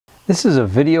This is a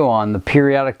video on the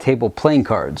periodic table playing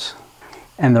cards,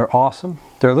 and they're awesome.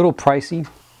 They're a little pricey.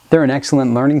 They're an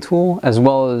excellent learning tool as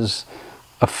well as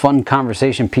a fun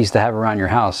conversation piece to have around your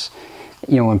house.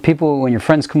 You know, when your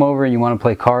friends come over and you want to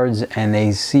play cards and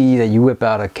they see that you whip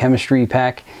out a chemistry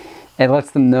pack, it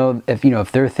lets them know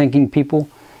if they're thinking people,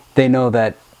 they know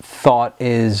that thought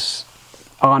is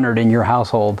honored in your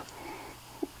household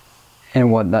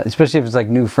and whatnot, especially if it's like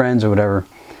new friends or whatever.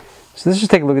 So let's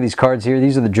just take a look at these cards here.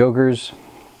 These are the jokers,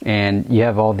 and you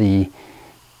have all the,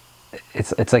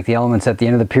 it's like the elements at the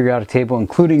end of the periodic table,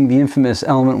 including the infamous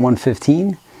element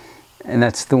 115, and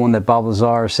that's the one that Bob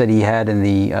Lazar said he had in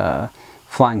the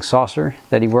flying saucer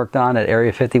that he worked on at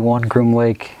Area 51, Groom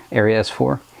Lake, Area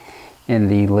S4, in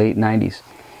the late 90s.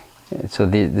 So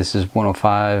this is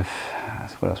 105,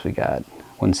 what else we got?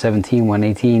 117,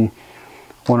 118,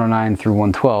 109 through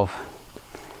 112.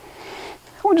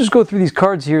 We'll just go through these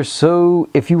cards here, so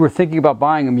if you were thinking about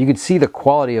buying them, you could see the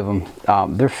quality of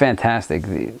them. They're fantastic.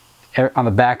 On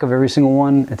the back of every single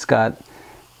one, it's got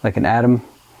like an atom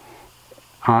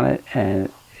on it, and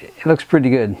it looks pretty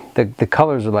good. The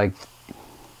colors are like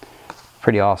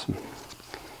pretty awesome.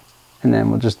 And then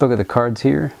we'll just look at the cards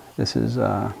here. This is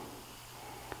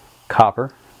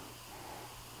copper,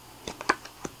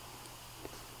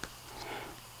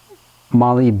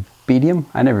 molybdenum.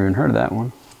 I never even heard of that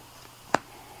one.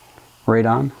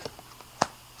 Radon,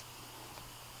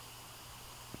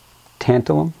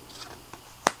 tantalum,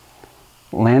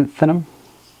 lanthanum,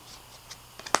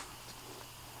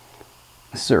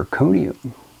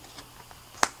 zirconium,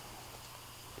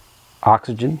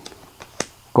 oxygen,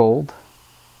 gold,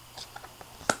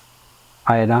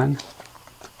 iodine,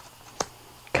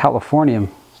 californium,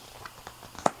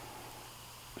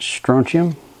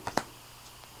 strontium,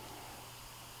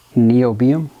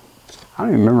 niobium. I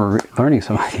don't even remember learning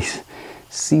some of these.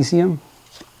 Cesium,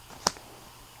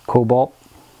 cobalt,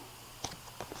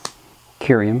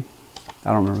 curium,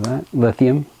 I don't remember that,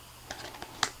 lithium,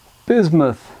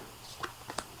 bismuth,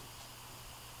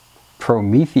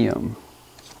 promethium,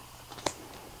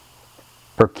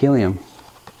 berkelium,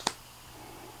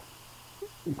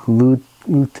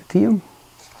 lutetium,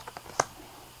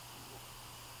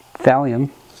 thallium,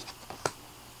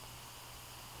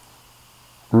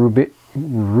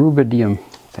 rubidium.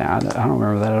 I don't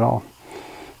remember that at all.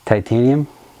 Titanium,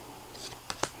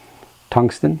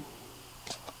 tungsten,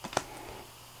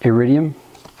 iridium,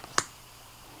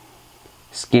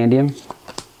 scandium,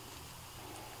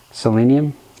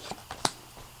 selenium,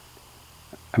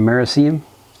 americium,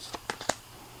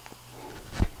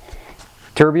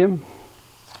 terbium.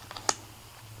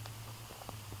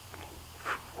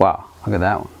 Wow, look at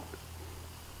that one.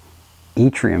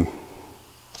 Yttrium,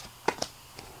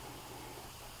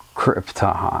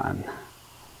 krypton,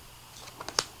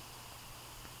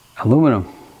 aluminum,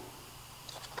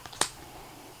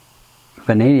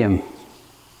 vanadium,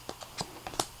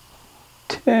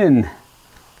 tin,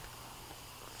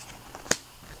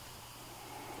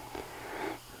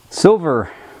 silver,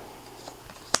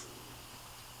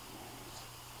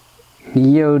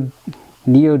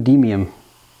 neodymium,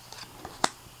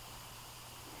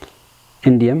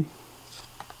 indium,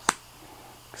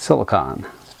 silicon,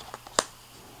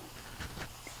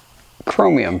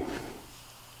 chromium,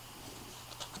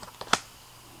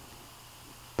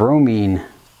 bromine,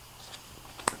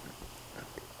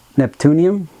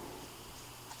 neptunium,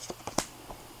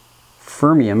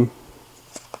 fermium,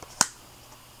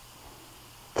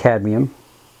 cadmium,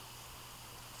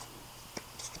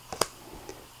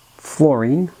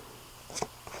 fluorine,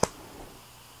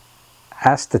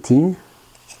 astatine,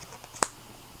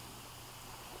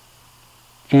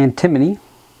 antimony,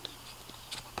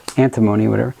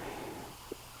 whatever,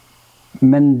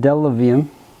 mendelevium,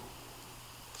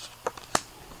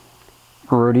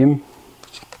 rhodium,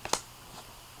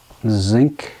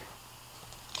 zinc,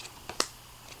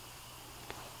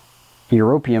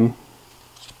 europium,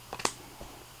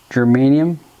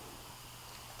 germanium,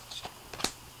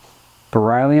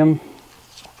 beryllium,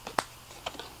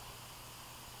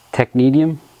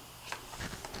 technetium.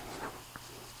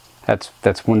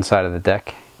 That's one side of the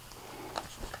deck.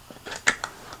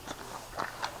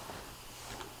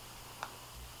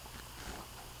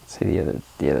 Let's see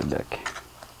the other deck.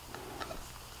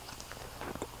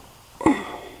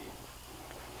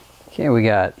 Okay, we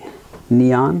got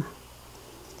neon,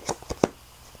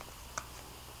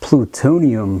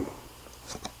 plutonium,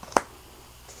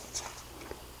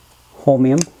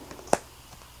 holmium,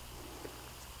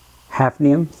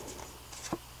 hafnium,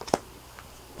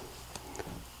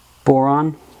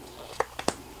 boron,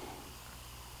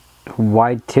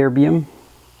 ytterbium,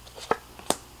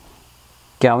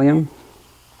 gallium,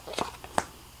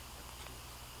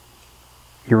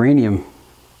 uranium,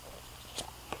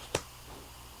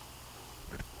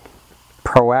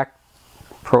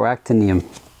 proactinium,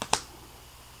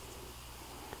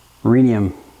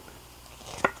 rhenium,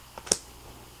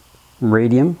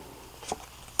 radium,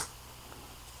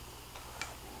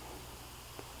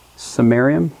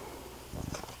 samarium,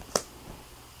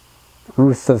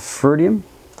 rutherfordium,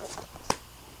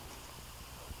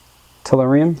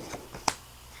 tellurium,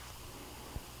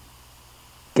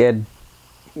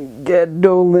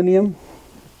 gadolinium,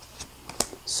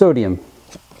 sodium,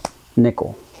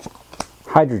 nickel,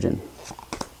 hydrogen,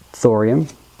 thorium,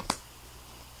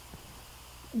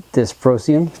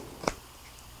 dysprosium,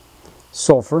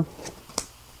 sulfur,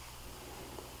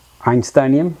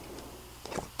 einsteinium,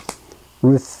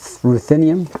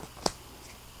 ruthenium,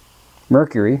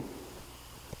 mercury,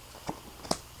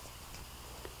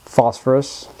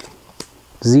 phosphorus,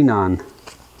 xenon,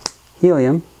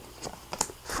 helium,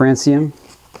 francium,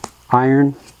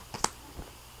 iron,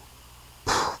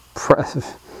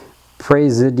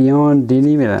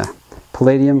 praseodymium,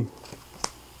 palladium,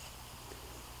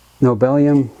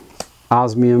 nobelium,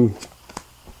 osmium,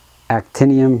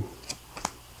 actinium,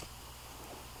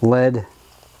 lead,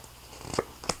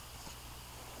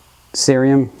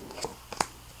 cerium,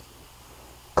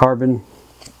 carbon,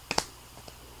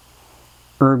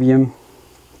 erbium,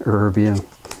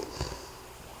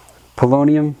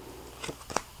 polonium,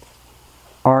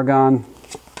 argon,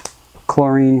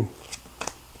 chlorine,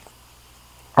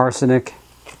 arsenic,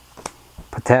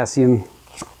 potassium,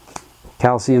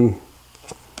 calcium,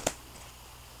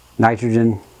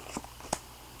 nitrogen,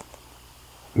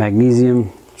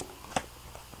 magnesium,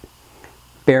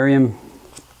 barium,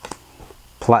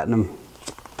 platinum,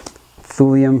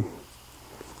 thulium,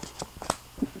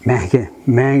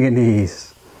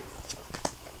 manganese,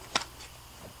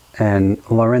 and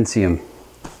lawrencium.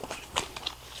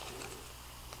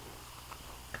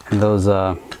 And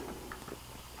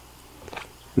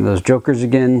those jokers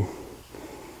again.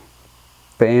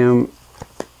 Bam,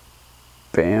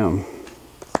 bam,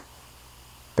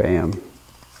 bam,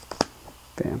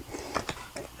 bam.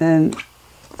 And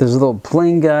there's a little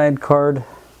playing guide card,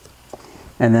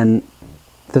 and then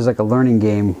there's like a learning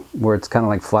game where it's kind of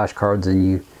like flashcards, and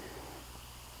you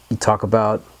talk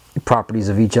about the properties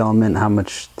of each element, how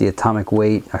much the atomic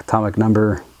weight, atomic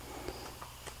number,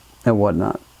 and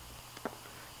whatnot.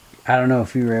 I don't know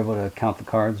if you were able to count the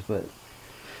cards, but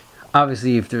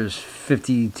obviously if there's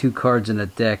 52 cards in a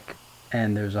deck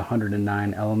and there's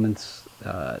 109 elements,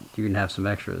 you're going to have some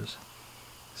extras.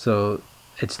 So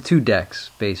it's 2 decks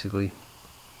basically,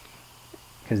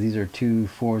 because these are 2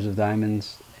 fours of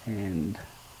diamonds, and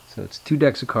so it's 2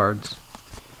 decks of cards.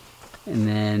 And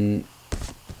then,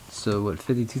 so what,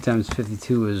 52 times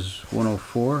 52 is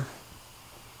 104.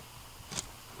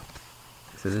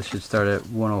 So this should start at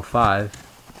 105.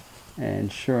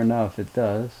 And sure enough, it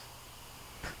does.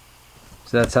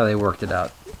 So that's how they worked it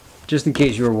out. Just in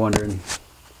case you were wondering.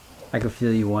 I could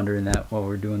feel you wondering that while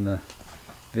we're doing the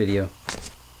video.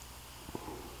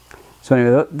 So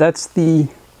anyway, that's the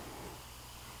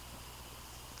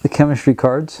chemistry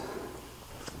cards.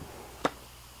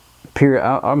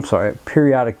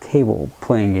 Periodic table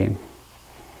playing game.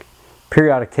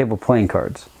 Periodic table playing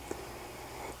cards.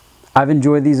 I've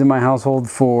enjoyed these in my household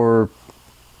for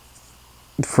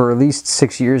at least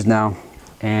 6 years now,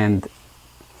 and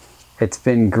it's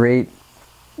been great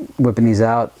whipping these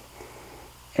out,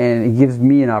 and it gives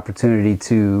me an opportunity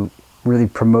to really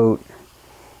promote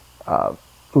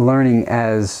learning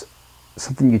as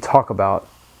something you talk about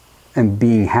and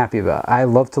being happy about. I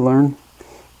love to learn.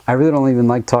 I really don't even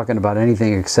like talking about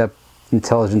anything except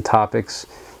intelligent topics,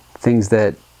 things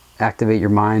that activate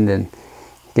your mind and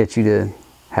get you to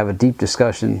have a deep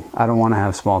discussion. I don't want to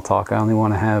have small talk. I only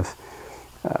want to have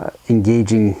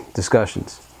engaging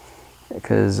discussions,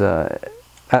 because I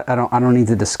don't need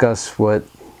to discuss what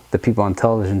the people on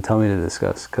television tell me to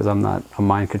discuss, because I'm not a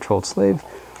mind-controlled slave.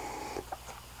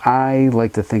 I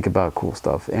like to think about cool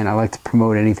stuff, and I like to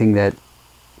promote anything that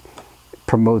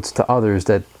promotes to others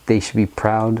that they should be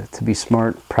proud to be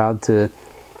smart, proud to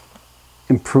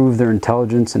improve their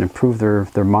intelligence and improve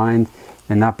their mind,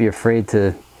 and not be afraid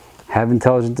to have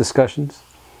intelligent discussions.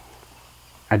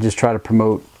 I just try to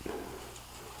promote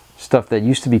stuff that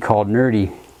used to be called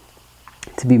nerdy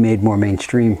to be made more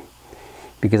mainstream,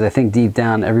 because I think deep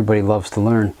down everybody loves to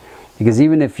learn. Because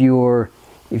even if you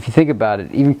think about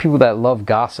it, even people that love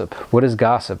gossip, what is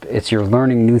gossip? It's you're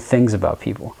learning new things about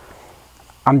people.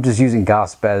 I'm just using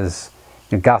gossip as,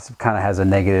 gossip kind of has a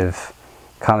negative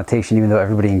connotation, even though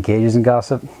everybody engages in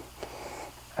gossip.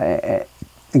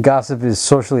 Gossip is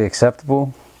socially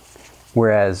acceptable,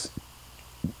 whereas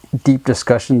deep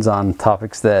discussions on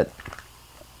topics that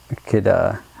could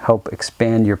help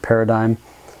expand your paradigm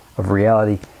of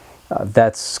reality,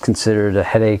 that's considered a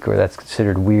headache, or that's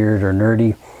considered weird or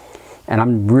nerdy. And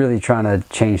I'm really trying to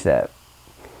change that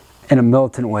in a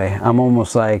militant way. I'm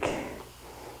almost like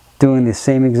doing the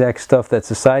same exact stuff that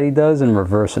society does and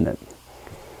reversing it.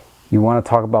 You want to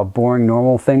talk about boring,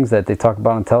 normal things that they talk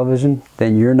about on television,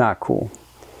 then you're not cool.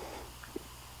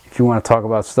 If you want to talk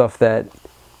about stuff that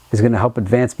is going to help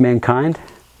advance mankind,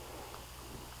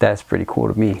 that's pretty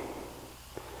cool to me.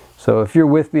 So if you're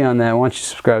with me on that, why don't you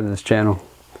subscribe to this channel,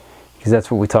 because that's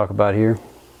what we talk about here.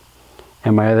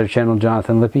 And my other channel,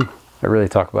 Jonathan Lippy, I really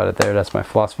talk about it there. That's my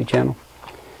philosophy channel.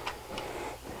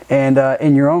 And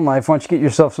in your own life, why don't you get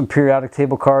yourself some periodic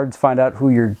table cards, find out who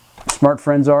your smart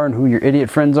friends are and who your idiot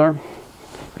friends are.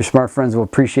 Your smart friends will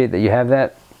appreciate that you have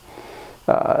that.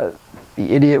 The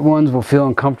idiot ones will feel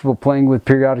uncomfortable playing with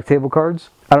periodic table cards.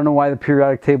 I don't know why the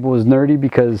periodic table is nerdy,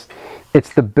 because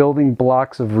it's the building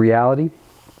blocks of reality.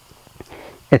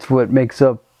 It's what makes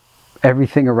up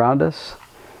everything around us.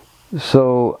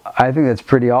 So I think that's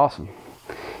pretty awesome.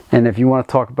 And if you want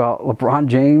to talk about LeBron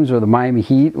James or the Miami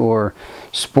Heat or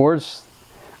sports,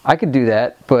 I could do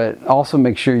that, but also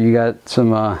make sure you got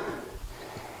some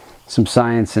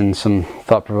science and some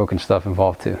thought-provoking stuff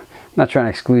involved too. I'm not trying to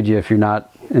exclude you if you're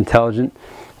not intelligent,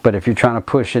 but if you're trying to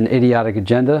push an idiotic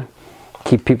agenda,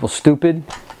 keep people stupid,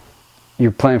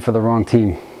 you're playing for the wrong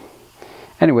team.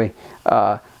 Anyway,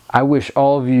 I wish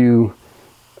all of you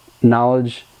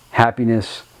knowledge,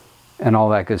 happiness, and all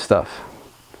that good stuff.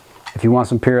 If you want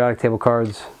some periodic table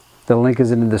cards, the link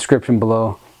is in the description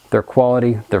below. They're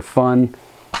quality, they're fun,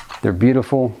 they're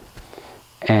beautiful,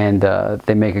 and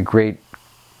they make a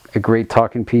great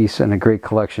talking piece and a great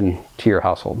collection to your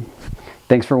household.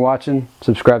 Thanks for watching.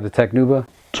 Subscribe to Technuba.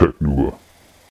 Technuba.